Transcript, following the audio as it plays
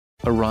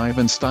Arrive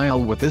in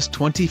style with this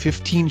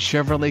 2015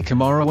 Chevrolet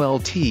Camaro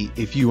LT.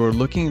 If you are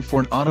looking for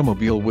an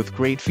automobile with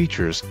great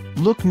features,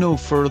 look no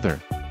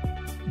further.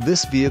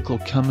 This vehicle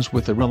comes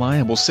with a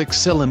reliable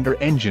 6-cylinder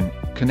engine,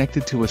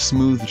 connected to a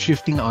smooth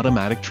shifting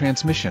automatic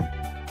transmission.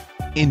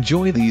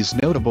 Enjoy these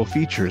notable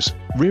features: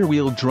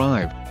 rear-wheel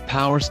drive,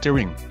 power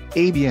steering,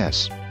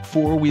 ABS,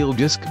 4-wheel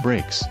disc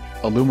brakes,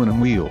 aluminum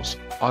wheels,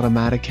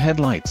 automatic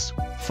headlights,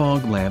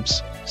 fog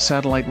lamps,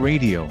 satellite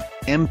radio,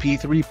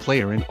 MP3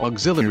 player and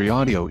auxiliary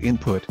audio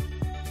input.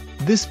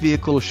 This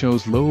vehicle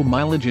shows low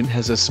mileage and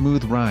has a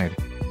smooth ride.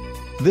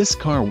 This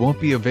car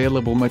won't be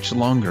available much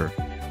longer.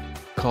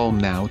 Call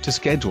now to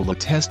schedule a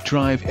test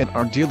drive at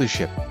our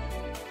dealership.